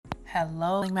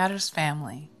Hello, Healing Matters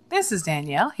family. This is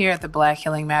Danielle here at the Black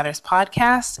Healing Matters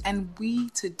podcast, and we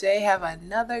today have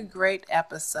another great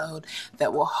episode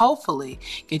that will hopefully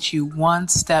get you one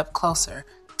step closer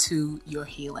to your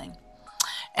healing.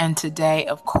 And today,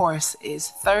 of course, is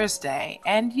Thursday,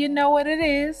 and you know what it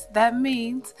is? That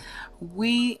means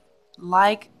we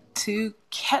like to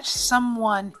catch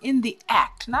someone in the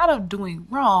act, not of doing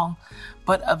wrong,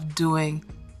 but of doing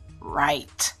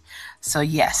right. So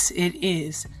yes, it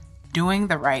is Doing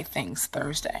the Right Things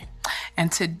Thursday.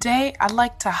 And today I'd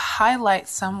like to highlight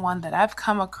someone that I've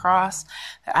come across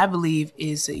that I believe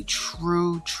is a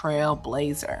true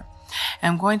trailblazer.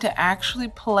 I'm going to actually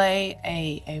play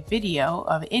a video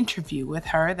of an interview with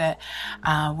her that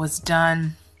was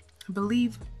done, I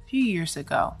believe, a few years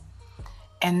ago.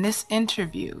 And this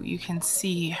interview, you can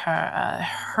see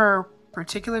her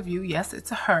particular view. Yes,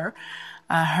 it's a her.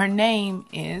 Her name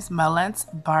is Malence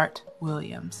Bart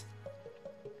Williams.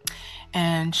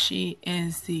 And she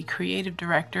is the creative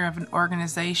director of an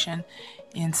organization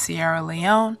in Sierra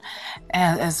Leone,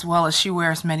 as well as she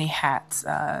wears many hats,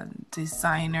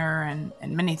 designer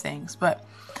and many things. But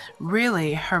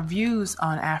really, her views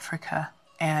on Africa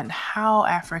and how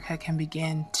Africa can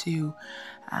begin to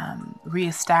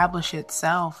reestablish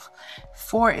itself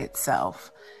for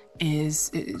itself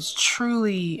is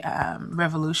truly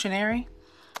revolutionary.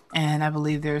 And I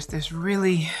believe there's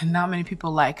really not many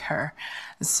people like her.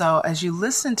 So as you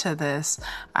listen to this,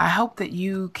 I hope that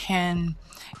you can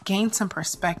gain some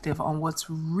perspective on what's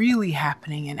really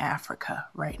happening in Africa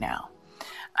right now.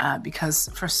 Because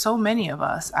for so many of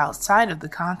us outside of the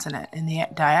continent in the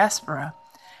diaspora,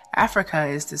 Africa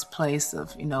is this place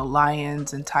of,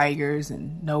 lions and tigers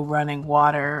and no running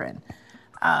water and,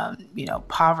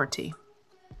 poverty.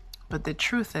 But the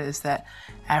truth is that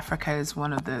Africa is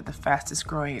one of the fastest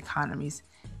growing economies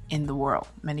in the world,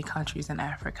 many countries in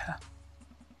Africa,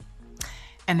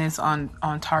 and is on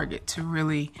target to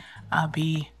really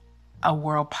be a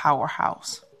world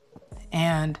powerhouse.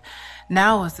 And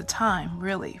now is the time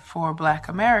really for Black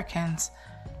Americans,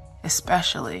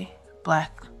 especially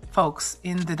Black folks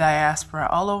in the diaspora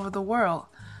all over the world,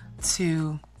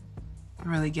 to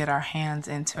really get our hands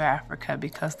into Africa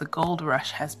because the gold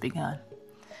rush has begun.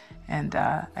 And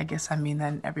I guess I mean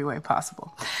that in every way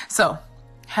possible. So,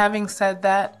 having said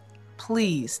that,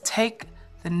 please take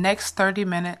the next 30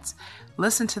 minutes,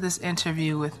 listen to this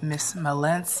interview with Miss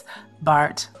Malence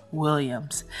Bart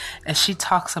Williams as she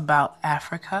talks about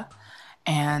Africa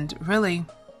and really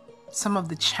some of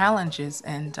the challenges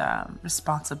and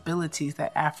responsibilities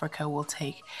that Africa will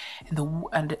take, and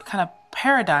the kind of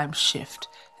paradigm shift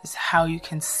is how you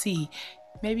can see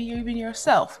maybe even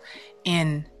yourself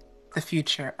in the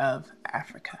future of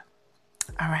Africa.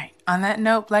 All right. On that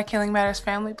note, Black Healing Matters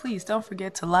family, please don't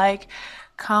forget to like,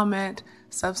 comment,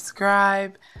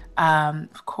 subscribe.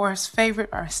 Of course,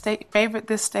 favorite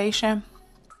this station,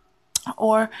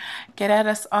 or get at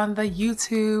us on the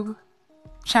YouTube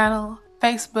channel,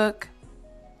 Facebook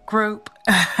group,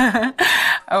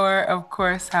 or of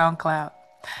course SoundCloud.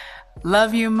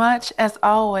 Love you much. As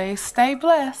always, stay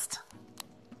blessed.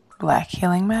 Black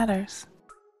Healing Matters.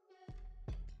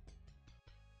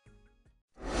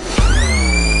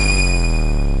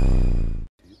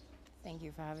 Thank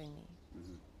you for having me.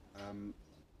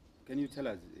 Can you tell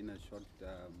us in a short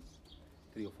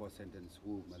 3 or 4 sentences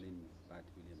who Malence Bart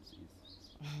Williams is?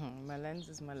 Malence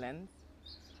is Malence.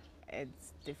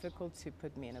 It's difficult to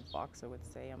put me in a box. I would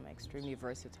say I'm an extremely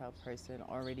versatile person.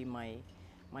 Already my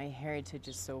heritage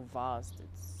is so vast.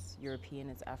 It's European,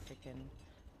 it's African,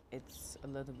 it's a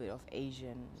little bit of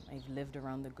Asian. I've lived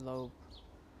around the globe,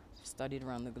 studied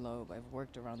around the globe, I've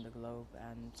worked around the globe,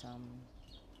 and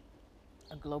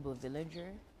a global villager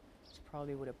is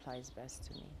probably what applies best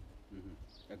to me.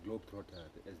 A globetrotter,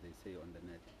 as they say on the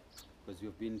net, because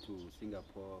you've been to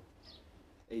Singapore,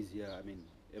 Asia,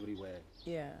 everywhere.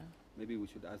 Yeah. Maybe we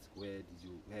should ask, where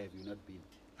have you not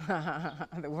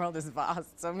been? The world is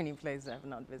vast. So many places I have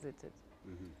not visited.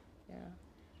 Yeah.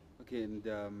 Okay,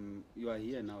 and you are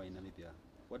here now in Namibia.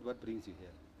 What brings you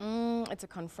here? It's a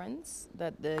conference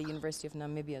that the University of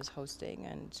Namibia is hosting,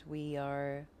 and we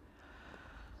are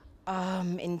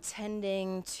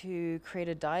intending to create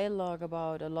a dialogue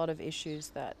about a lot of issues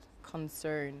that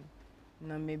concern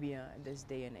Namibia in this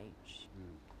day and age.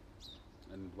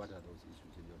 And what are those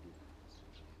issues in your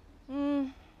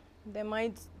view? They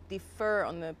might differ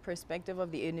on the perspective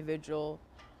of the individual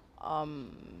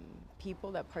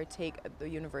people that partake at the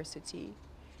university.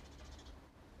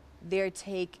 Their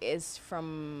take is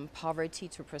from poverty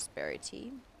to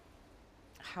prosperity.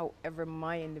 However,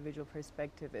 my individual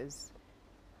perspective is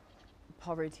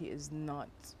poverty is not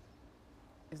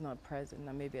is not present.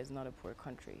 Namibia is not a poor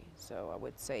country. So I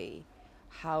would say,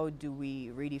 how do we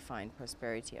redefine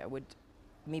prosperity?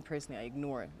 Me personally, I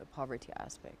ignore the poverty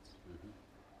aspect.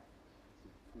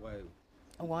 Why?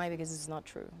 Why? Because it's not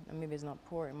true. Namibia is not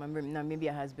poor.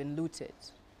 Namibia has been looted.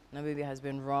 Namibia has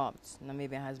been robbed.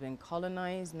 Namibia has been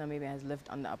colonized. Namibia has lived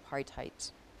under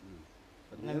apartheid.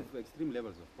 But we have extreme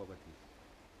levels of poverty.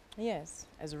 Yes,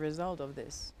 as a result of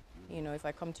this. You know, if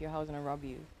I come to your house and I rob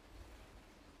you,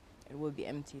 it will be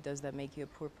empty. Does that make you a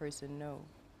poor person? No.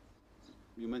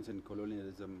 You mentioned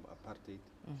colonialism, apartheid.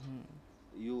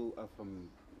 You are from,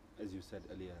 as you said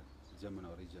earlier, German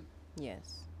origin.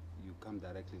 Yes. You come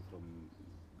directly from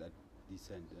that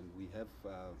descent, and we have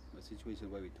a situation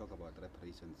where we talk about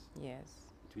reparations Yes.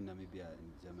 between Namibia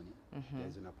and Germany.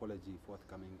 There's an apology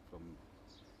forthcoming from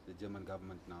the German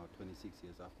government now, 26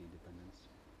 years after independence.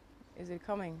 Is it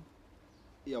coming?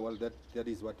 Yeah, well, that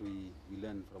is what we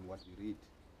learn from what we read.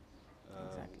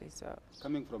 Exactly. So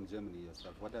Coming from Germany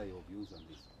yourself, what are your views on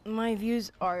this? my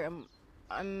views are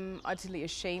I'm utterly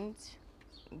ashamed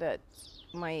that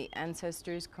my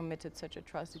ancestors committed such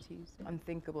atrocities,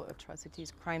 unthinkable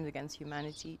atrocities, crimes against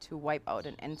humanity, to wipe out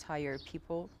an entire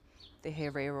people, the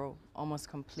Herero, almost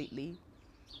completely.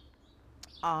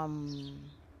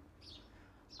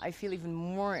 I feel even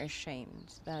more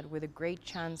ashamed that with a great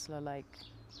chancellor like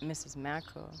Mrs.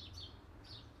 Merkel,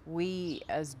 we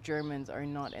as Germans are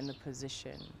not in the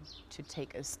position to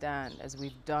take a stand as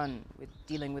we've done with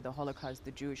dealing with the Holocaust,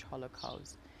 the Jewish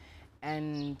Holocaust.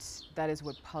 And that is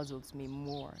what puzzles me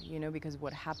more, you know, because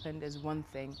what happened is one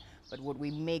thing, but what we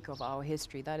make of our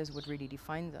history, that is what really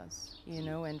defines us, you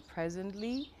know. And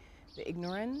presently, the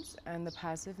ignorance and the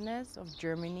passiveness of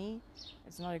Germany,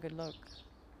 it's not a good look.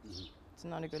 It's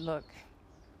not a good look.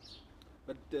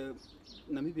 But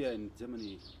Namibia and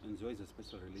Germany enjoys a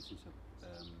special relationship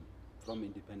from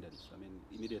independence. I mean,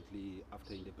 immediately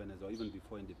after independence, or even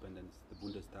before independence, the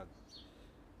Bundestag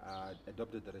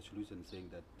adopted a resolution saying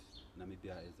that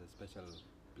Namibia is a special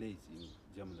place in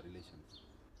German relations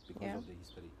because of the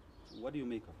history. What do you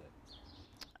make of that?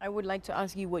 I would like to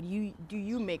ask you, what do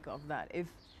you make of that? If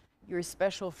your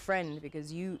special friend,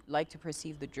 because you like to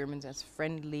perceive the Germans as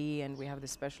friendly and we have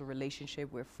this special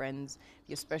relationship, we're friends,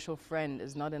 your special friend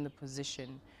is not in the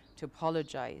position to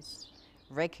apologize,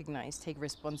 recognize, take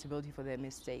responsibility for their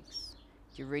mistakes.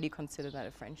 Do you really consider that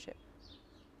a friendship?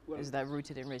 Well, Is that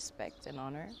rooted in respect and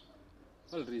honor?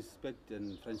 well, respect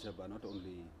and friendship are not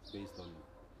only based on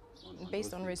Based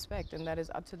those on things. respect, and that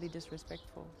is utterly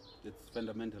disrespectful. It's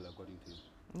fundamental according to you.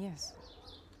 Yes.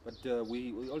 But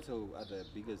we also are the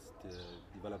biggest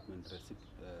development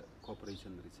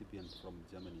cooperation recipient from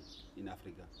Germany in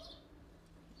Africa.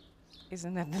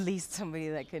 Isn't that the least somebody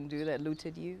that can do that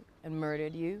looted you and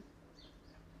murdered you?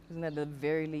 Isn't that the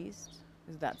very least?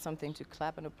 Is that something to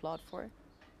clap and applaud for?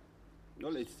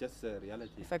 Well, it's just a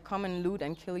reality. If I come and loot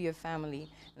and kill your family,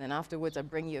 and then afterwards I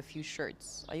bring you a few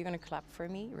shirts, are you going to clap for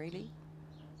me, really?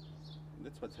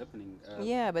 That's what's happening.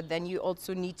 Yeah, but then you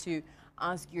also need to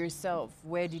ask yourself,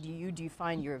 where did you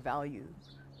define your value?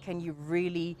 Can you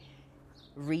really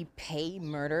repay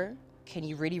murder? Can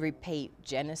you really repay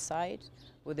genocide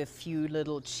with a few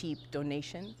little cheap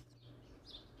donations?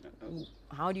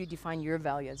 How do you define your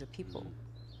value as a people?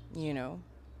 You know?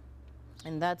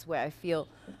 And that's where I feel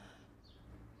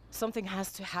something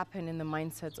has to happen in the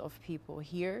mindsets of people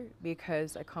here,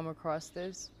 because I come across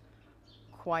this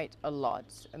quite a lot,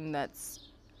 and that's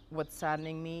what's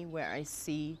saddening me, where I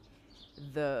see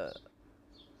the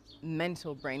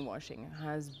mental brainwashing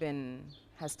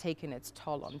has taken its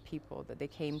toll on people, that they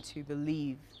came to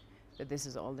believe that this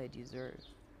is all they deserve,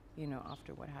 you know,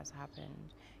 after what has happened.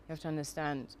 You have to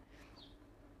understand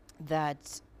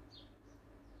that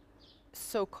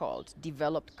so-called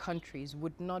developed countries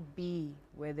would not be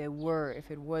where they were if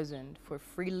it wasn't for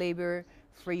free labor,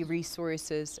 free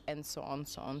resources, and so on,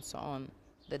 so on, so on,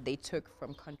 that they took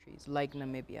from countries like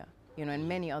Namibia, you know, and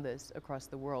many others across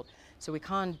the world. So we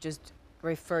can't just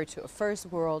refer to a first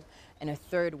world and a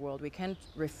third world. We can't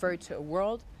refer to a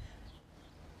world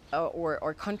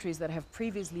or countries that have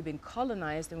previously been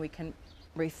colonized, and we can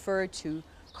refer to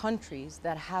countries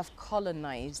that have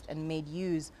colonized and made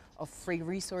use of free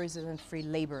resources and free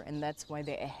labor, and that's why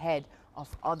they're ahead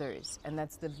of others. And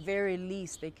that's the very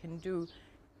least they can do,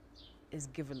 is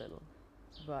give a little.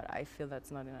 But I feel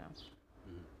that's not enough.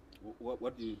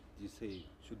 What do you say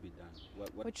should be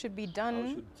done? What should be done? How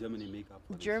should Germany make up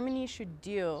for this? Germany should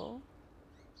deal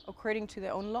according to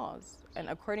their own laws. And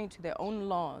according to their own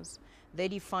laws, they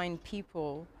define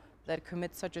people that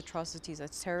commit such atrocities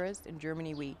as terrorists. In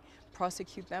Germany, we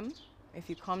prosecute them. If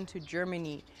you come to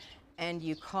Germany and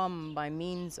you come by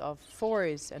means of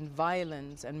force and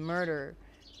violence and murder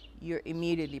you're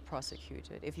immediately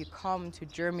prosecuted. If you come to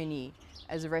Germany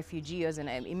as a refugee, as an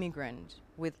immigrant,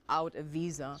 without a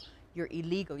visa, you're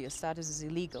illegal. Your status is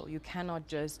illegal. You cannot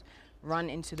just run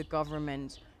into the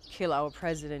government, kill our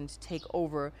president, take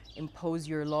over, impose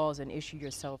your laws, and issue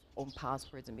yourself own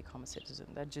passports and become a citizen.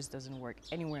 That just doesn't work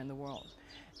anywhere in the world.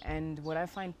 And what I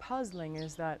find puzzling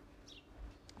is that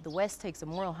the West takes a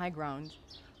moral high ground.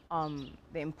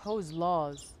 They impose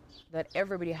laws that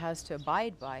everybody has to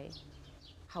abide by.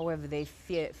 However, they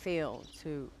fail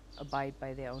to abide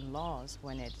by their own laws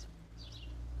when it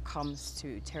comes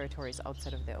to territories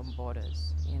outside of their own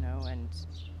borders, you know, and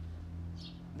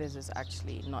this is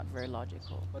actually not very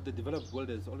logical. But the developed world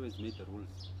has always made the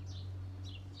rules.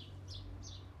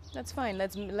 That's fine.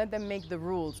 Let them make the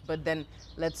rules, but then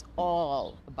let's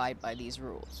all abide by these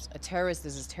rules. A terrorist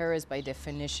is a terrorist by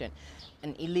definition.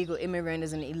 An illegal immigrant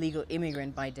is an illegal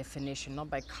immigrant by definition, not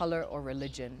by color or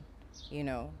religion. You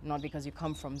know, not because you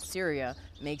come from Syria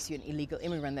makes you an illegal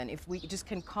immigrant. Then if we just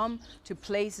can come to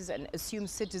places and assume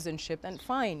citizenship, then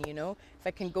fine, you know. If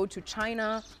I can go to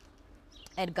China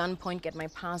at gunpoint, get my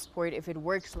passport, if it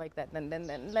works like that,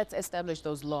 then let's establish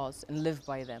those laws and live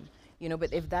by them. You know,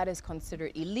 but if that is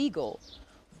considered illegal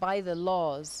by the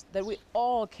laws that we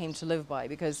all came to live by,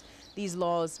 because these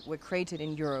laws were created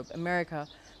in Europe, America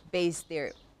based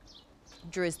their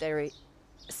jurisdictory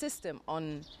system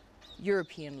on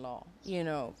European law. You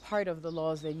know, part of the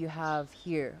laws that you have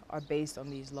here are based on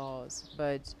these laws,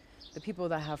 but the people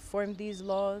that have formed these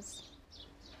laws,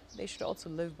 they should also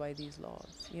live by these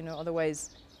laws. You know,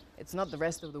 otherwise it's not the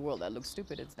rest of the world that looks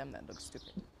stupid, it's them that look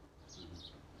stupid.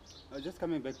 Just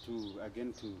coming back to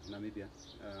Namibia,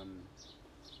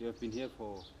 you have been here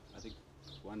for, I think,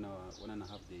 1 and a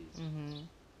half days.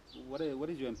 Mm-hmm. What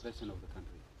is your impression of the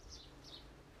country?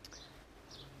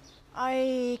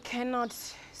 I cannot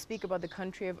speak about the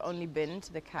country. I've only been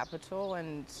to the capital,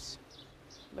 and it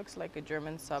looks like a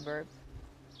German suburb,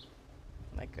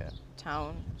 like a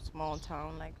town, small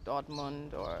town like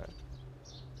Dortmund or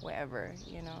wherever,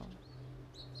 you know.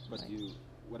 But like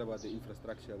what about the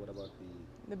infrastructure? What about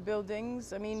the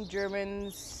buildings? I mean,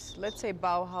 Germans, let's say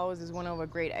Bauhaus is one of our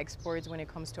great exports when it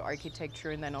comes to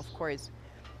architecture, and then of course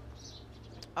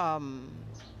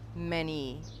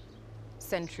many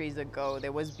centuries ago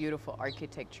there was beautiful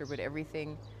architecture, but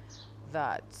everything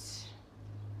that,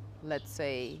 let's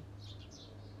say,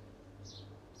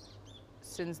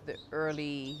 since the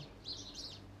early,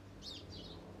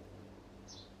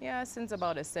 since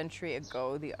about a century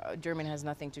ago, the German has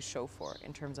nothing to show for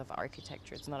in terms of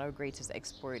architecture. It's not our greatest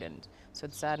export, and so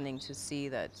it's saddening to see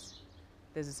that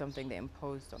this is something they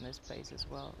imposed on this place as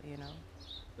well, you know.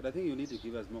 But I think you need to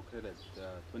give us more credit.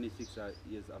 26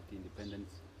 years after independence,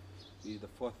 we're the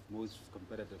fourth most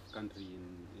competitive country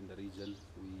in the region.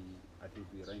 I think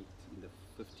we ranked in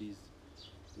the 50s.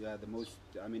 We are the most,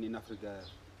 I mean, in Africa,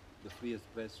 the freest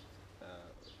press.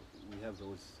 We have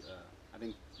those. I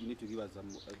think you need to give us a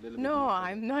little bit more. No,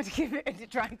 I'm not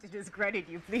trying to discredit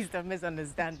you. Please don't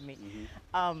misunderstand me.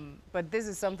 Mm-hmm. But this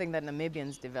is something that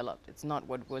Namibians developed. It's not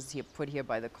what was put here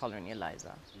by the colonializer,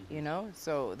 Mm-hmm. you know?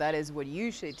 So that is what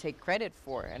you should take credit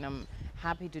for, and I'm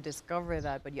happy to discover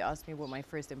that. But you asked me what my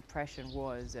first impression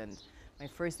was, and my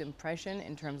first impression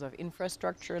in terms of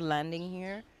infrastructure, landing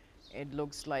here, it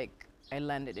looks like I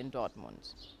landed in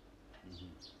Dortmund. Mm-hmm.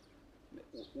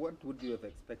 What would you have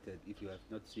expected if you have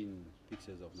not seen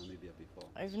pictures of Namibia before?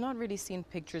 I've not really seen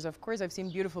pictures. Of course, I've seen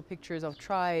beautiful pictures of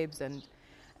tribes and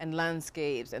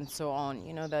landscapes and so on.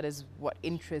 You know, that is what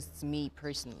interests me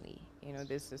personally. You know,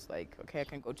 this is like, okay, I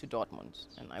can go to Dortmund,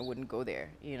 and I wouldn't go there,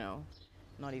 you know,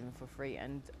 not even for free.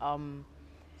 And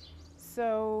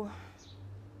so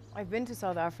I've been to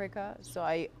South Africa, so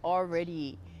I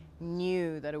already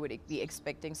knew that I would be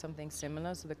expecting something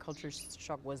similar, so the culture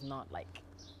shock was not like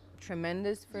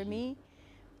tremendous for me.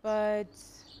 But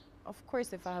of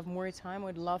course, if I have more time, I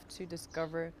would love to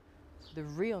discover the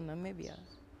real Namibia,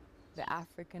 the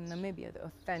African Namibia, the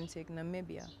authentic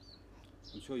Namibia.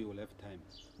 I'm sure you will have time.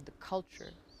 The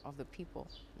culture of the people,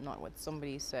 not what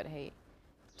somebody said, hey,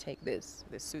 take this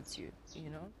suits you, you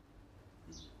know?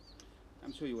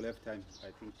 I'm sure you will have time.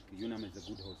 I think UNAM is a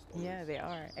good host always. Yeah, they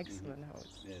are excellent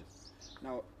hosts. Yes.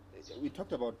 Now, we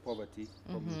talked about poverty,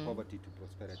 from poverty to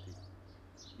prosperity.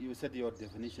 You said your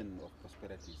definition of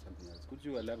prosperity is something else. Could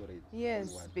you elaborate? Yes,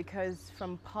 on what? because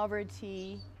from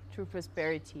poverty to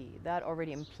prosperity, that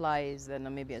already implies that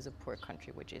Namibia is a poor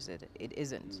country, which it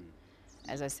isn't.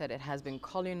 As I said, it has been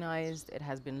colonized, it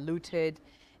has been looted,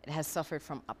 it has suffered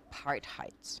from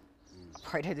apartheid.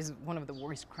 Apartheid is one of the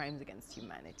worst crimes against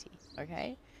humanity,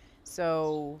 okay?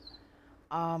 So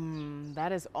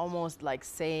that is almost like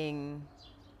saying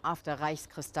after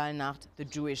Reichskristallnacht, the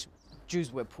Jews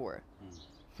were poor.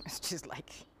 It's just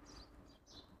like,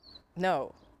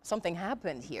 no, something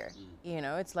happened here. You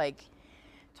know, it's like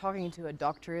talking to a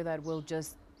doctor that will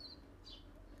just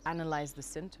analyze the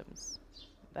symptoms.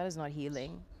 That is not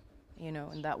healing, you know,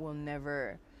 and that will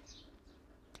never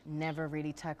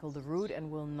really tackle the root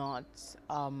and will not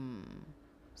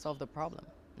solve the problem.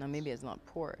 Namibia is not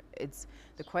poor.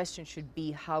 The question should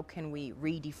be, how can we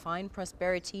redefine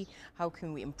prosperity? How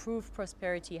can we improve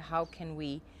prosperity? How can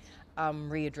we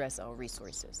readdress our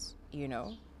resources? You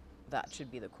know, that should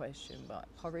be the question. But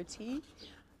poverty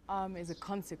is a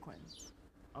consequence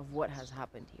of what has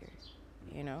happened here.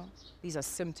 You know, these are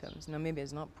symptoms. Namibia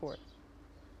is not poor.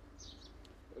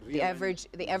 The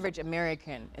average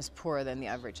American is poorer than the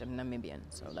average Namibian.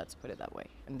 So let's put it that way.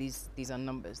 And these are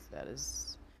numbers. That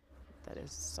is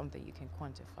something you can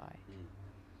quantify.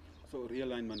 So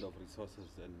realignment of resources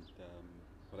and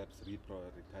perhaps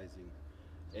reprioritizing,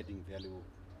 adding value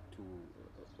to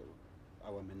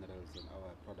our minerals and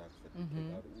our products that we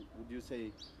take out. Would you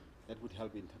say that would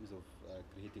help in terms of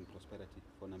creating prosperity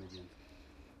for Namibians?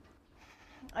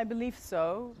 I believe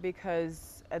so,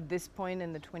 because at this point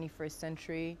in the 21st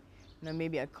century,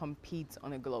 Namibia competes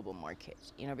on a global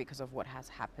market, you know, because of what has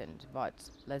happened. But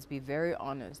let's be very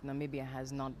honest, Namibia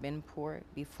has not been poor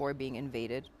before being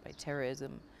invaded by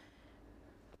terrorism,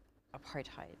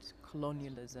 apartheid,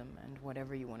 colonialism, and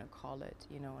whatever you want to call it.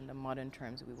 You know, in the modern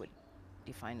terms, we would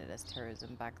define it as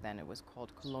terrorism. Back then, it was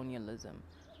called colonialism,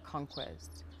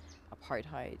 conquest,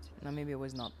 apartheid. Namibia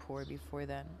was not poor before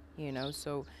then, you know.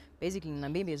 So basically,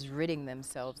 Namibia is ridding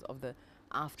themselves of the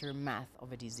aftermath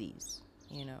of a disease,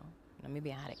 you know.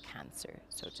 Namibia had a cancer,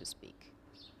 so to speak,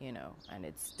 you know, and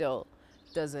it still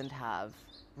doesn't have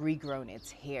regrown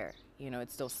its hair, you know,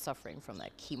 it's still suffering from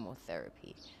that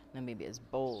chemotherapy. Namibia is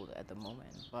bold at the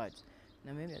moment, but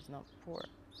Namibia is not poor.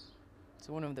 It's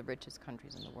one of the richest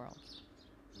countries in the world.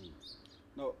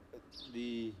 Now,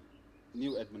 the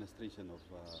new administration of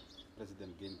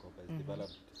President Geingob has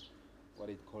developed what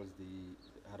it calls the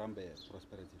Harambee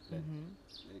Prosperity Plan,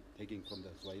 taking from the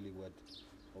Swahili word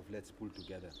of let's pull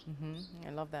together.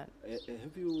 I love that.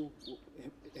 Have you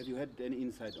had any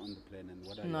insight on the plan and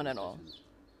what are Not your at all. impressions?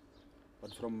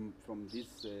 But from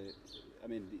this, I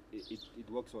mean, it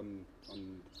works on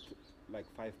like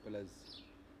 5 pillars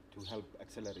to help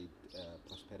accelerate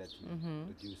prosperity,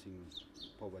 reducing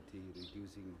poverty,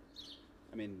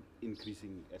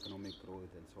 increasing economic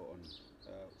growth and so on.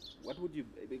 What would you,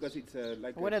 because it's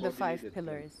like What are the 5 coordinated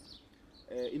pillars?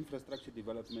 Infrastructure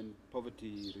development,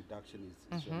 poverty reduction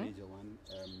is a major one.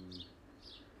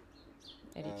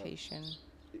 Education.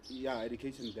 Yeah,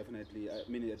 education definitely. I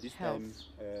mean, at this Health. time,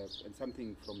 and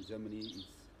something from Germany is,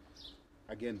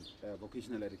 again,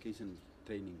 vocational education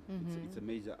training. It's a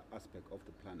major aspect of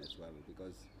the plan as well,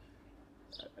 because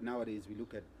nowadays we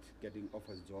look at getting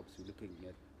offers jobs, we're looking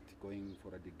at going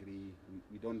for a degree.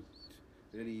 We don't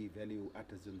really value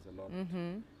artisans a lot.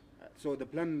 So the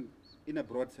plan, in a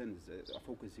broad sense, are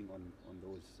focusing on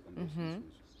those issues.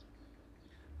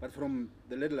 But from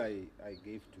the little I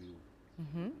gave to you,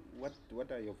 what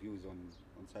are your views on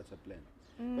such a plan?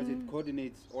 Because it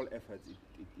coordinates all efforts. It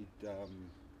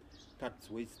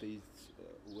cuts wastage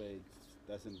where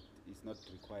it's not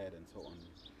required and so on.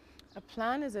 A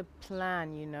plan is a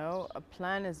plan, you know. A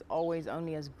plan is always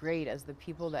only as great as the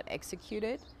people that execute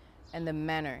it and the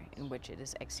manner in which it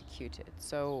is executed.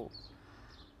 So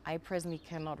I personally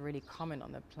cannot really comment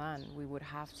on the plan. We would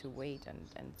have to wait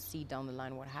and see down the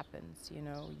line what happens. You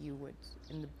know, you would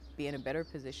be in a better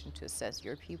position to assess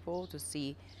your people, to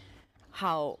see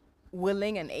how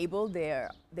willing and able they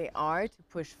are to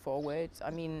push forward.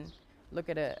 I mean, look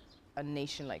at a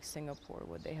nation like Singapore,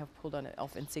 what they have pulled on it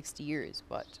off in 60 years.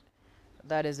 But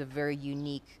that is a very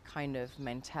unique kind of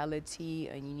mentality,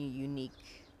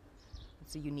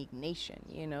 it's a unique nation,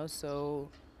 you know. So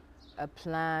a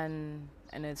plan.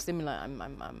 And it's similar,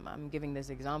 I'm giving this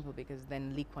example because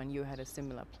then Lee Kuan Yew had a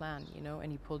similar plan, you know, and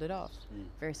he pulled it off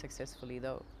very successfully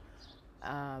though.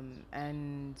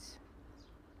 And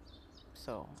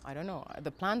so, I don't know,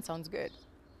 the plan sounds good,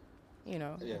 you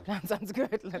know, Yeah. the plan sounds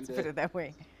good, let's put it that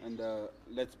way. And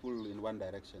let's pull in one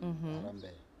direction,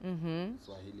 Harambee,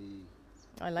 Swahili,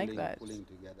 I like that. pulling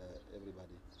together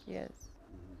everybody. Yes,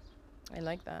 I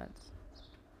like that.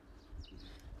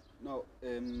 Now,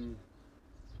 I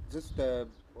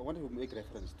wanted to make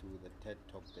reference to the TED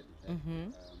Talk that you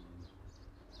had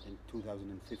in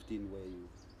 2015, where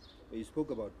you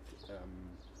spoke about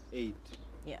aid,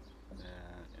 Yeah.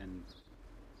 and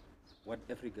what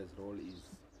Africa's role is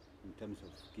in terms of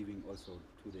giving also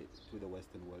to the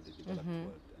Western world, the developed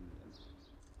world, and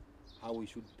how we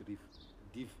should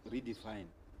redefine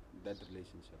that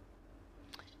relationship?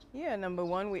 Yeah, number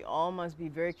one, we all must be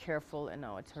very careful in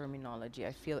our terminology.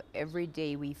 I feel every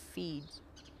day we feed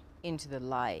into the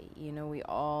lie. You know, we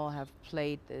all have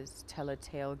played this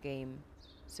tell-a-tale game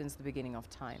since the beginning of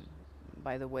time.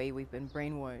 By the way, we've been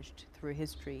brainwashed through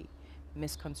history,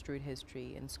 misconstrued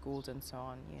history in schools and so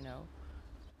on, you know,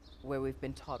 where we've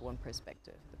been taught one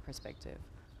perspective, the perspective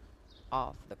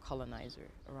of the colonizer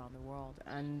around the world.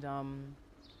 And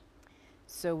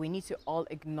so we need to all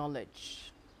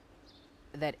acknowledge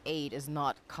that aid is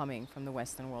not coming from the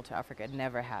Western world to Africa. It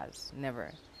never has,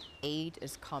 never. Aid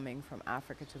is coming from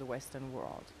Africa to the Western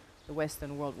world. The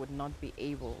Western world would not be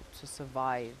able to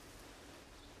survive,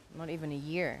 not even a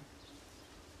year,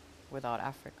 without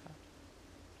Africa,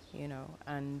 you know.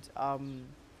 And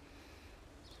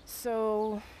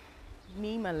so,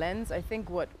 me, my lens, I think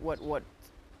what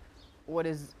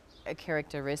is a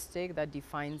characteristic that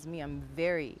defines me, I'm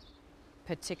very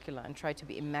particular and try to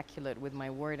be immaculate with my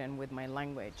word and with my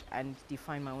language and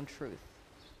define my own truth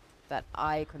that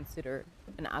I consider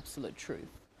an absolute truth,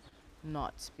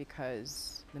 not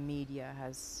because the media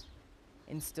has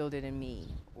instilled it in me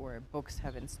or books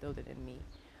have instilled it in me.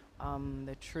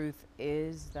 The truth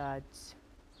is that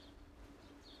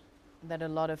a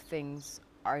lot of things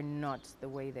are not the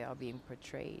way they are being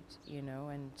portrayed, you know,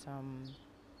 and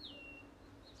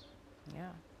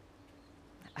yeah.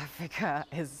 Africa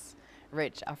is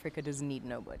rich. Africa doesn't need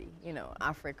nobody. You know,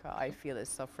 Africa, I feel, is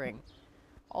suffering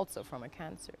also from a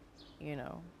cancer, you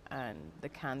know, and the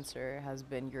cancer has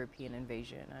been European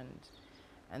invasion,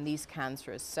 and these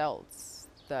cancerous cells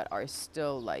that are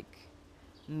still like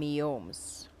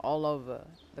myomes all over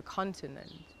the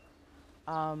continent.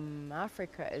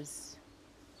 Africa is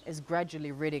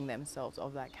gradually ridding themselves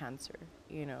of that cancer,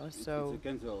 you know. So it's a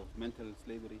cancer of mental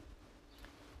slavery.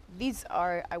 These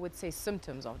are, I would say,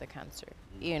 symptoms of the cancer,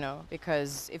 you know,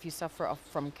 because if you suffer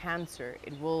from cancer,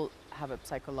 it will have a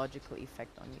psychological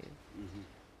effect on you.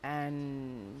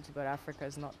 But Africa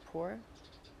is not poor,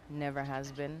 never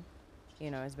has been,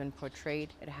 you know, it's been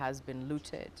portrayed, it has been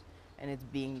looted, and it's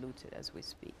being looted as we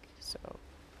speak. So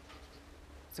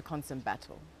it's a constant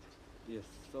battle. Yes.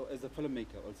 So as a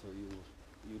filmmaker, also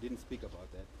you didn't speak about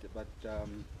that, but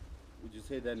would you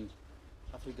say then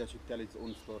Africa should tell its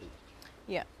own story?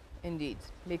 Yeah, indeed,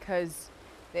 because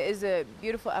there is a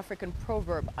beautiful African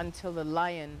proverb: until the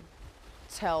lion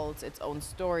tells its own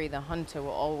story, the hunter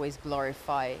will always be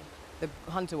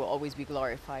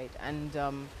glorified. And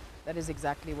that is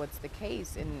exactly what's the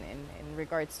case in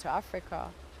regards to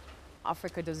Africa.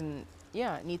 Africa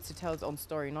needs to tell its own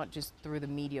story, not just through the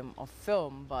medium of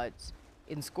film, but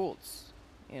in schools.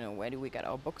 You know, where do we get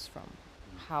our books from?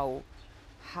 How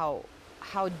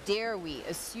dare we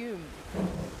assume?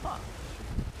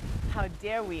 How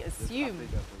dare we assume?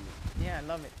 Yeah, I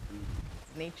love it.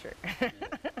 It's nature.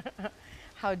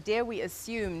 How dare we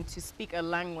assume to speak a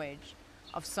language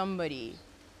of somebody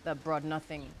that brought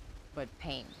nothing but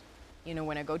pain? You know,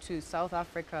 when I go to South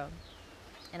Africa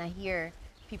and I hear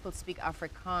people speak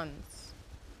Afrikaans,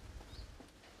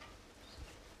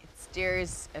 it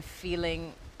stirs a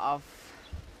feeling of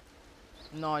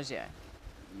nausea,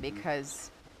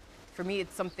 because for me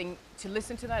it's something to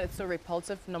listen to that. It's so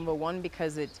repulsive, number one,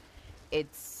 because it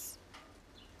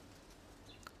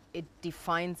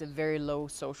defines a very low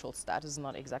social status,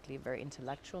 not exactly a very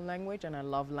intellectual language. And I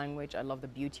love language, I love the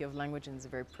beauty of language, and it's a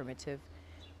very primitive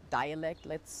dialect,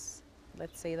 let's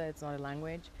say that it's not a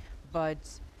language. But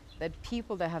that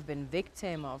people that have been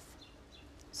victim of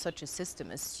such a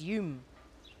system assume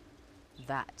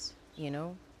that, you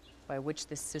know, by which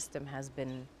this system has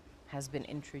been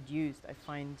introduced. I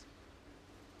find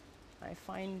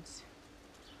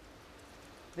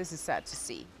this is sad to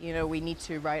see. You know, we need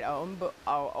to write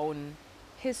our own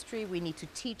history. We need to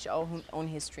teach our own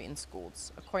history in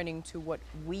schools according to what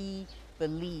we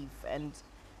believe and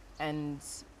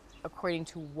according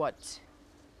to what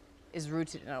is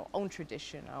rooted in our own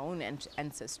tradition, our own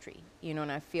ancestry. You know,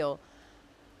 and I feel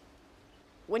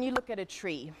when you look at a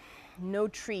tree, no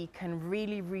tree can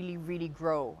really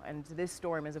grow. And this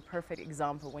storm is a perfect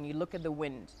example. When you look at the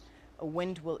wind, a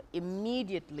wind will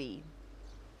immediately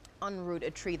unroot a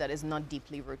tree that is not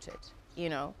deeply rooted, you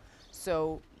know?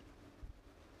 So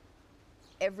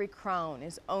every crown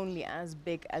is only as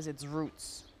big as its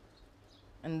roots.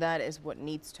 And that is what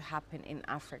needs to happen in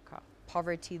Africa.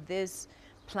 Poverty this,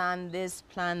 plan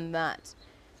that.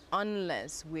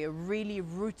 Unless we're really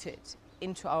rooted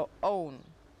into our own,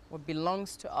 what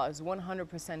belongs to us,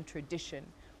 100% tradition,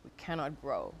 we cannot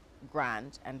grow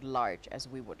grand and large as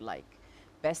we would like.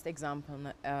 Best example,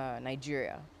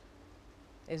 Nigeria.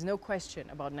 There's no question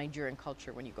about Nigerian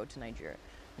culture when you go to Nigeria.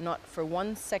 Not for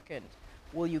 1 second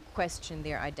will you question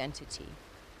their identity?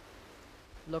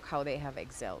 Look how they have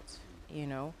excelled, you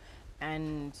know,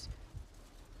 and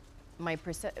my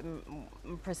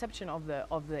perception of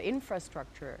the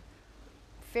infrastructure.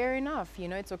 Fair enough, you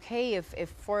know, it's okay if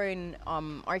foreign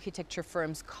architecture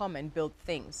firms come and build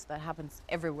things. That happens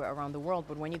everywhere around the world.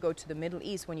 But when you go to the Middle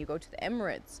East, when you go to the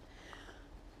Emirates,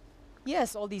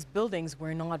 yes, all these buildings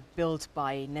were not built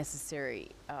by necessarily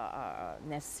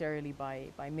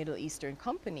by Middle Eastern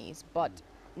companies, but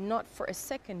not for a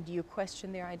second do you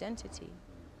question their identity,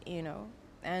 you know.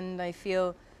 And I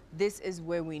feel this is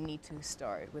where we need to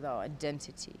start, with our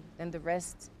identity. Then the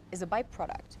rest is a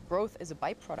byproduct. Growth is a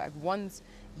byproduct. Once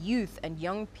youth and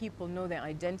young people know their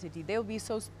identity, they'll be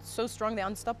so strong, they're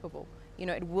unstoppable. You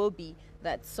know, it will be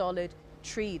that solid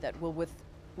tree that will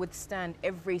withstand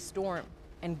every storm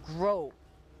and grow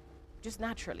just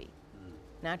naturally.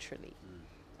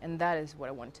 And that is what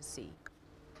I want to see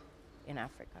in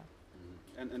Africa.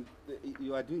 And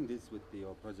you are doing this with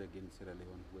your project in Sierra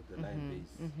Leone with the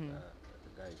Lion-based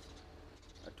guys.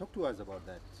 Talk to us about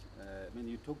that. I mean,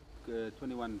 you took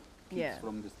 21 kids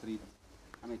from the street.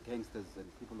 I mean, gangsters and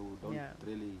people who don't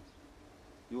really.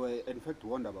 You were in fact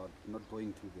warned about not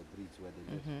going to the bridge where they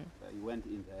live. You went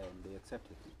in there and they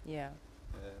accepted you. Yeah.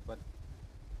 But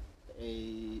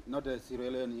not a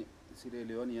Sierra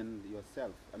Leonean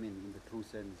yourself. I mean, in the true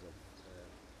sense of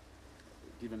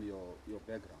given your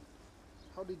background.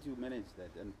 How did you manage that,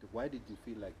 and why did you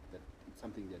feel like that it's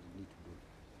something that you need to do?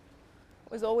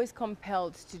 I was always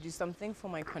compelled to do something for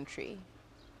my country.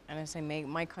 And as I make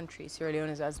my country, Sierra Leone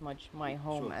is as much my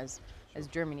home as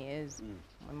Germany is.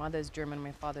 My mother is German,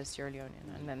 my father is Sierra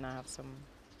Leonean, and then I have some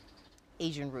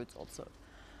Asian roots also.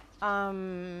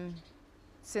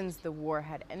 Since the war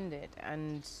had ended,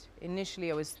 and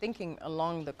initially I was thinking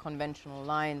along the conventional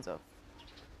lines of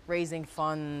raising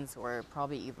funds or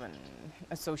probably even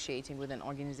associating with an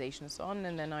organization and so on,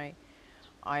 and then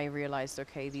I realized,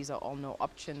 okay, these are all no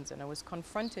options, and I was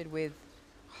confronted with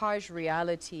harsh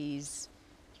realities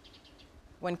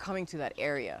when coming to that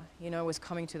area. You know, I was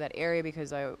coming to that area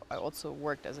because I also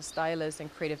worked as a stylist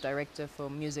and creative director for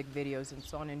music videos and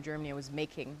so on in Germany. I was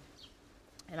making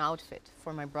an outfit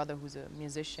for my brother who's a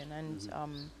musician,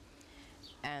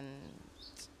 and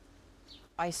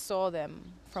I saw them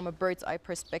from a bird's eye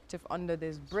perspective under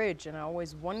this bridge, and I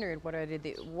always wondered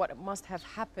what must have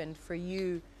happened for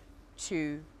you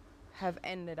to have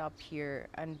ended up here.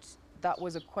 And that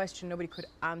was a question nobody could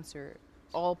answer.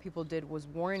 All people did was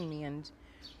warn me, and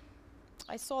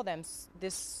I saw them.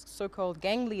 This so-called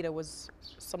gang leader was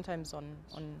sometimes on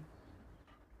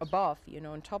above, you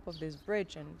know, on top of this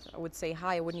bridge, and I would say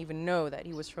hi. I wouldn't even know that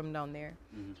he was from down there.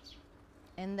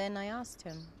 And then I asked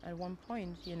him at one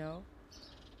point, you know,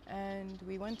 and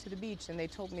we went to the beach, and they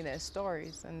told me their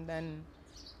stories, and then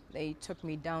they took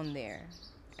me down there,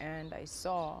 and I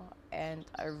saw, and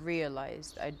I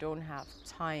realized I don't have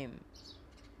time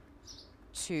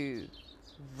to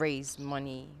raise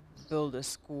money, build a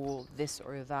school, this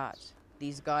or that.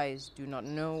 These guys do not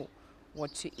know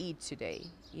what to eat today,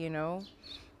 you know?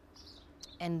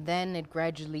 And then it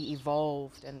gradually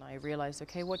evolved, and I realized,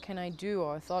 okay, what can I do?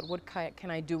 Or I thought, what can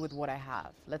I do with what I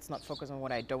have? Let's not focus on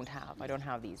what I don't have. I don't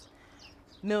have these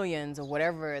millions or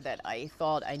whatever that I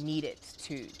thought I needed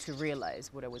to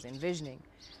realize what I was envisioning.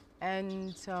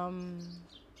 And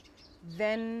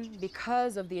then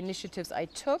because of the initiatives I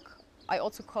took, I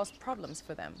also caused problems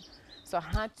for them. So I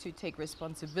had to take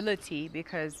responsibility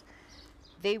because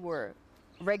they were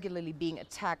regularly being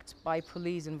attacked by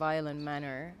police in violent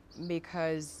manner,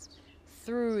 because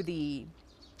through the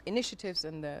initiatives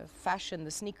and the fashion,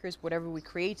 the sneakers, whatever we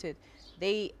created,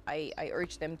 I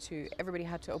urged them to, everybody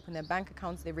had to open their bank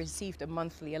accounts. They received a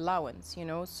monthly allowance, you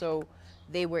know, so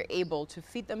they were able to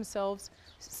feed themselves,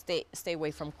 stay away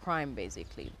from crime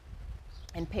basically,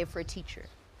 and pay for a teacher,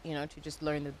 you know, to just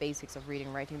learn the basics of reading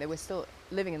and writing. They were still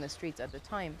living in the streets at the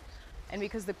time. And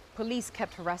because the police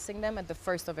kept harassing them at the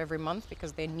first of every month,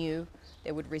 because they knew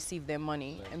they would receive their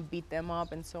money and beat them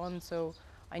up and so on. So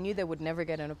I knew they would never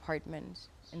get an apartment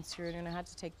in Sierra Leone. I had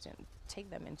to take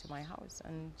them into my house.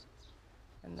 And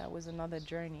that was another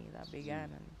journey that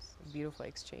began, and it's a beautiful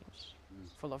exchange,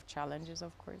 full of challenges,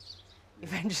 of course.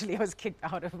 Eventually I was kicked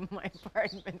out of my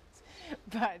apartment,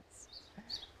 but it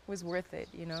was worth it,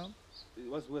 you know? It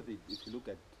was worth it if you look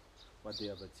at what they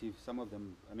have achieved. Some of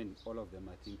them, I mean, all of them,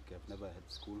 I think, have never had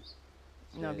school.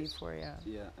 No, before, yeah.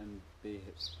 Yeah, and they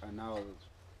are now,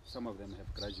 some of them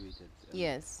have graduated.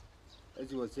 Yes.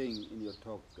 As you were saying in your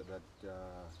talk, that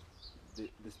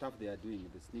the stuff they are doing,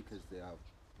 the sneakers they are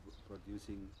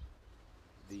producing,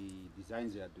 the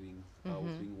designs they are doing, are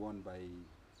being worn by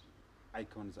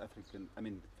icons,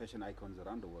 fashion icons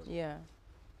around the world. Yeah.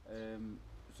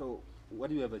 So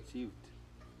what you have achieved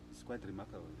is quite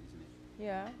remarkable, isn't it?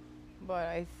 Yeah, but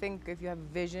I think if you have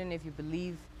a vision, if you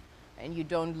believe, and you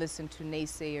don't listen to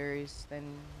naysayers, then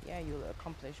yeah, you'll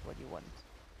accomplish what you want.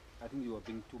 I think you are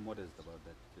being too modest about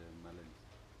that, Melanie.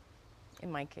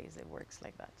 In my case, it works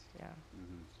like that, yeah.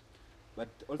 Hmm. But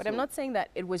also, But I'm not saying that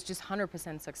it was just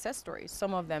 100% success stories.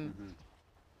 Some of them,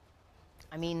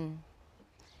 I mean,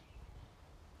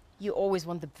 you always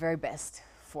want the very best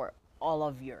for all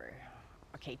of your,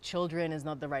 okay, children is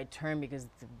not the right term because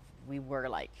we were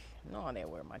like, no, they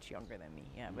were much younger than me,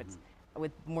 yeah, but I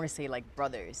would more say like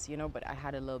brothers, you know, but I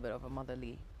had a little bit of a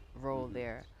motherly role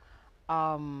there.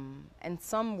 And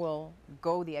some will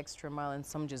go the extra mile and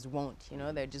some just won't, you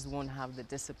know, they just won't have the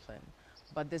discipline.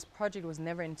 But this project was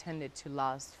never intended to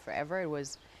last forever. It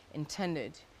was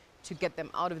intended to get them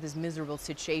out of this miserable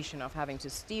situation of having to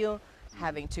steal,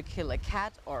 having to kill a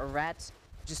cat or a rat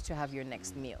just to have your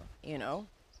next meal, you know,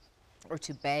 or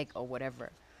to beg or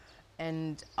whatever.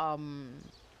 And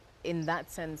in that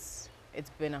sense,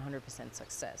 it's been 100%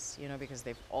 success, you know, because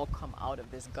they've all come out of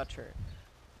this gutter.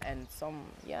 And some,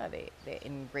 yeah, they're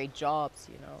in great jobs,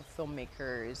 you know,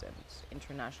 filmmakers and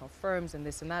international firms and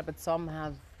this and that, but some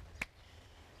have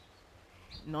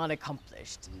not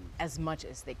accomplished as much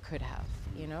as they could have,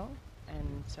 you know?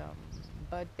 And,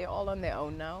 but they're all on their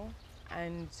own now.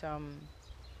 And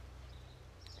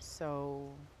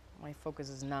so my focus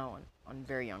is now on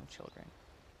very young children.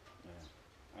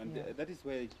 Yeah. And Yeah. that is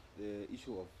where the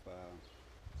issue of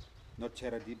not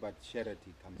charity but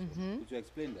charity comes from. Could you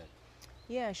explain that?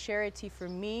 Yeah, charity for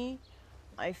me,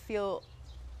 I feel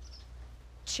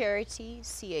charity,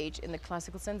 CH, in the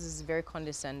classical sense is very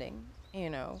condescending, you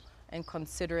know, and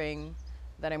considering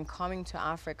that I'm coming to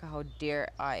Africa, how dare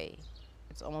I?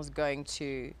 It's almost going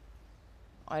to,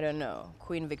 I don't know,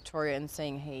 Queen Victoria and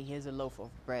saying, hey, here's a loaf of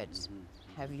bread.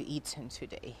 Have you eaten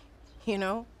today? You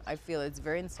know, I feel it's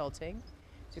very insulting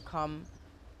to come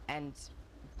and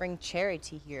bring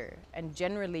charity here. And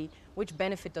generally, which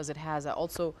benefit does it have?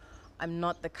 I'm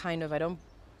not the kind of, I don't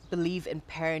believe in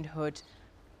parenthood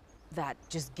that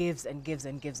just gives and gives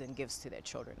and gives and gives to their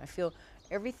children. I feel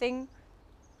everything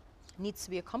needs to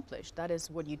be accomplished. That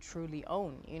is what you truly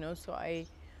own, you know? So I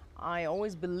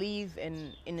always believe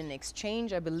in an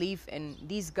exchange. I believe in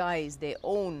these guys, they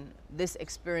own this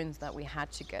experience that we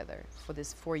had together for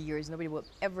this 4 years. Nobody will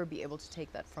ever be able to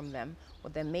take that from them.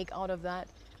 What they make out of that,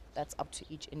 that's up to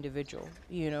each individual,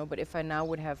 you know? But if I now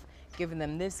would have given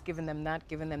them this, given them that,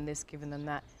 given them this, given them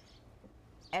that,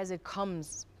 as it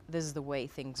comes, this is the way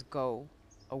things go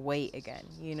away again,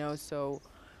 you know? So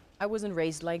I wasn't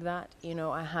raised like that, you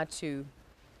know? I had to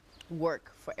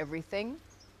work for everything,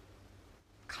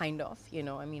 kind of, you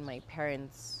know? I mean, my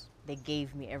parents, they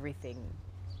gave me everything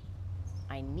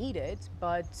I needed,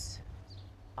 but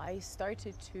I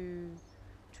started to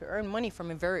earn money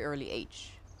from a very early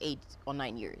age. 8 or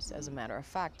 9 years, as a matter of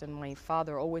fact. And my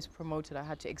father always promoted I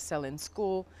had to excel in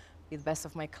school, be the best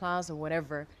of my class or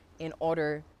whatever, in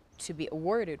order to be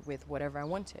awarded with whatever I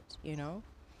wanted, you know?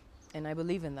 And I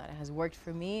believe in that. It has worked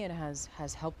for me. It has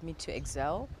helped me to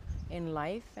excel in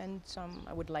life. And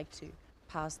I would like to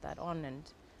pass that on. And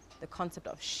the concept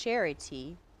of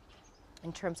charity,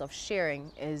 in terms of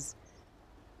sharing, is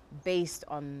based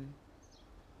on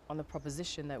the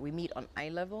proposition that we meet on eye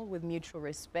level with mutual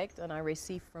respect, and I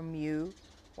receive from you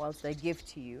whilst I give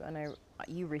to you, and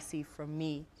you receive from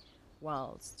me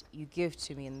whilst you give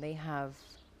to me. And they have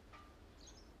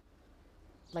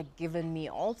like given me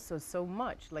also so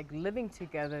much, like living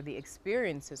together, the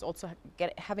experiences, also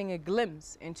having a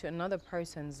glimpse into another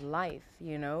person's life,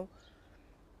 you know.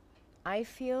 I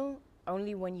feel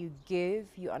only when you give,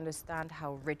 you understand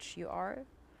how rich you are,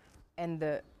 and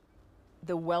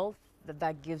the wealth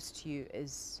that gives to you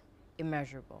is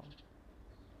immeasurable.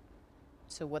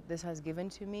 So what this has given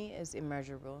to me is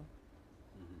immeasurable.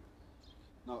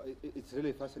 No, it's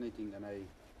really fascinating, and I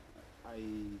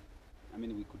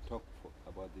mean, we could talk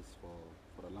about this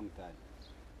for a long time.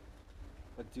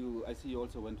 But I see you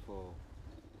also went for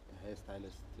a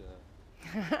hairstylist.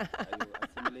 Are you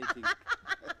assimilating?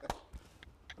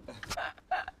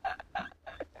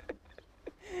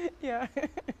 Yeah.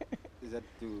 Is that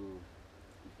to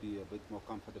be a bit more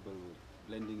comfortable with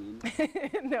blending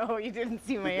in? No, you didn't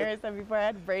see my hairstyle before I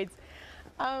had braids.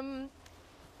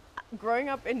 Growing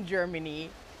up in Germany,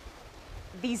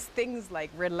 these things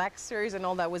like relaxers and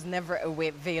all that was never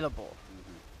available.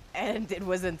 And it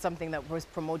wasn't something that was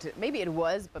promoted. Maybe it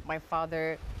was, but my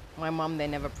father, my mom, they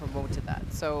never promoted that.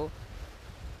 So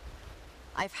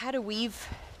I've had a weave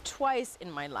twice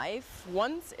in my life.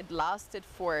 Once it lasted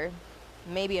for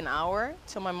maybe an hour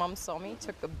till my mom saw me,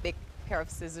 took a big pair of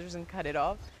scissors and cut it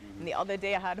off. And the other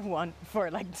day I had one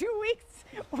for like 2 weeks.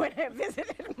 When I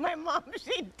visited my mom,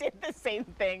 she did the same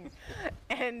thing.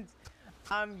 And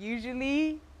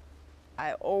usually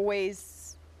I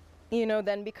always,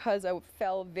 then because I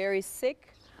fell very sick,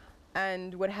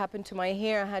 and what happened to my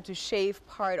hair, I had to shave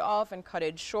part off and cut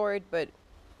it short. But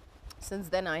since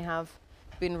then I have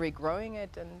been regrowing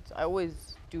it, and I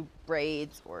always do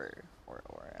braids or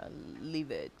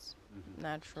leave it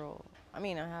natural. I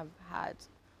mean, I have had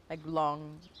like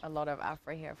a lot of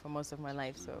Afro hair for most of my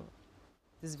life, so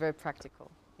this is very practical.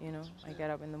 I get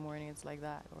up in the morning, it's like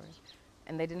that.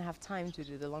 And they didn't have time to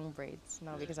do the long braids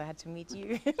now because I had to meet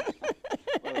you.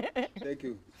 Well, thank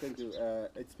you.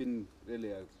 It's been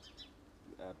really a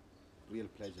real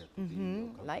pleasure to be in your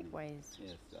company. Likewise.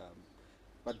 Yes.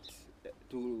 But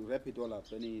to wrap it all up,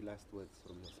 any last words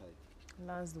from your side?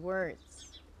 Last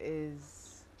words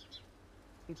is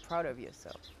be proud of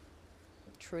yourself.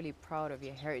 Truly proud of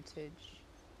your heritage.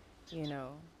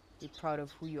 Be proud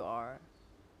of who you are.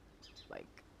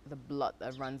 Like the blood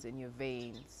that runs in your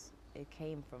veins, it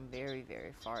came from very,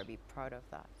 very far. Be proud of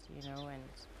that,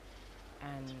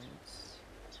 and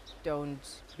don't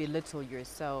belittle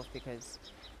yourself, because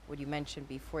what you mentioned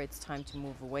before, it's time to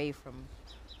move away from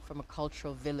a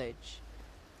cultural village.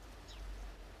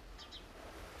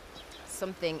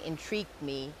 Something intrigued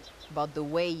me about the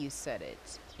way you said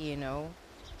it,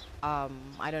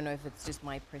 I don't know if it's just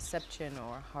my perception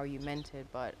or how you meant it,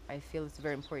 but I feel it's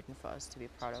very important for us to be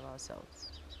proud of ourselves.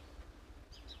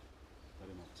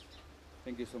 Very much.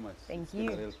 Thank you so much. Thank you. It's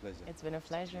been a real pleasure. It's been a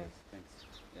pleasure. Yes, thanks.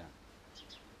 Yeah.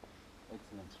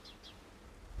 Excellent.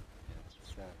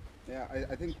 Yes.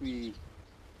 I think we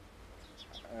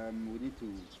need to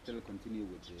still continue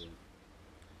with the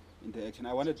interaction.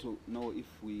 I wanted to know if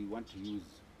we want to use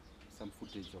some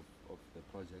footage of the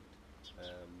project.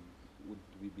 Would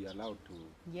we be allowed to?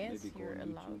 Yes, maybe go you're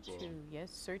on allowed YouTube to. Yes,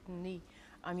 certainly.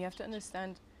 You have to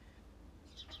understand,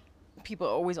 people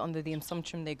are always under the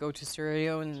assumption they go to Sierra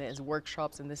Leone and there's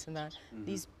workshops and this and that.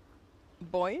 These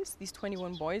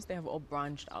 21 boys, they have all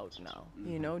branched out now,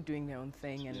 doing their own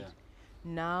thing. And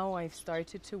now I've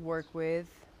started to work with,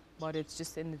 but it's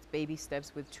just in its baby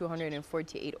steps, with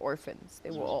 248 orphans. They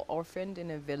were all orphaned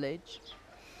in a village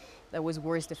that was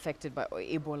worst affected by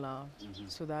Ebola.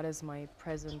 So that is my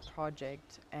present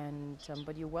project. And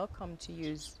but you're welcome to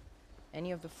use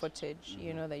any of the footage,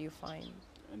 that you find.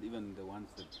 And even the ones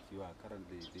that you are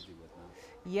currently busy with now.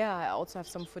 Yeah, I also have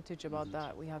some footage about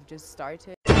that. We have just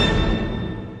started.